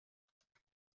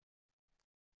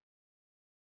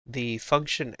the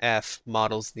function f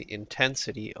models the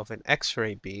intensity of an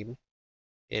X-ray beam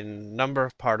in number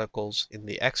of particles in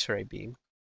the X-ray beam,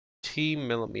 t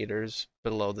millimeters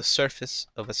below the surface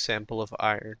of a sample of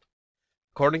iron.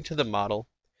 According to the model,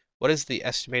 what is the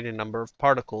estimated number of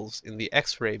particles in the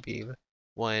X-ray beam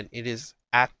when it is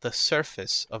at the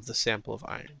surface of the sample of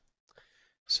iron?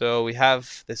 So we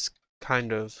have this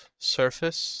kind of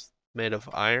surface made of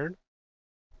iron,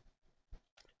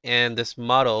 and this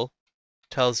model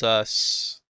tells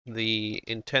us the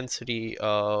intensity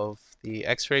of the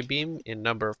X-ray beam in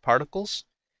number of particles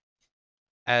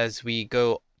as we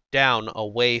go down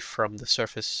away from the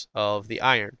surface of the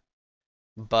iron.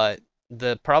 But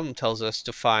the problem tells us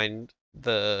to find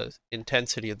the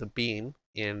intensity of the beam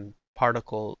in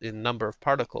number of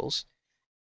particles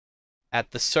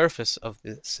at the surface of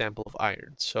the sample of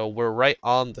iron. So we're right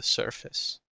on the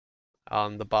surface,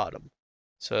 on the bottom.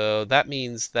 So that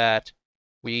means that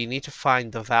we need to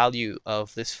find the value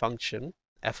of this function,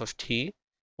 f of t,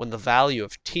 when the value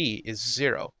of t is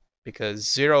 0,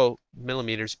 because 0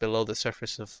 millimeters below the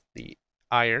surface of the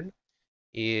iron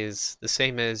is the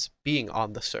same as being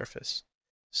on the surface.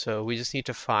 So we just need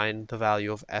to find the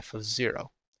value of f of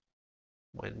 0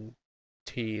 when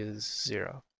t is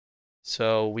 0.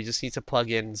 So we just need to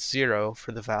plug in 0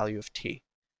 for the value of t.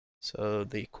 So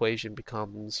the equation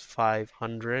becomes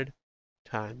 500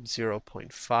 times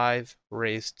 0.5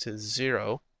 raised to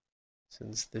 0,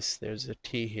 since there's a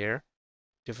t here,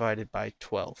 divided by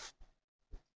 12.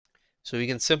 So we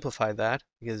can simplify that,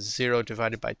 because 0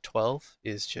 divided by 12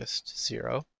 is just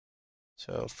 0.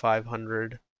 So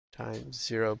 500 times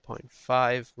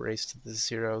 0.5 raised to the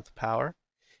 0th power,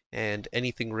 and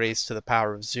anything raised to the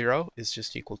power of 0 is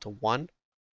just equal to 1.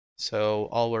 So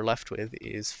all we're left with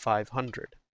is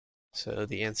 500. So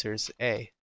the answer is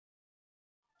A.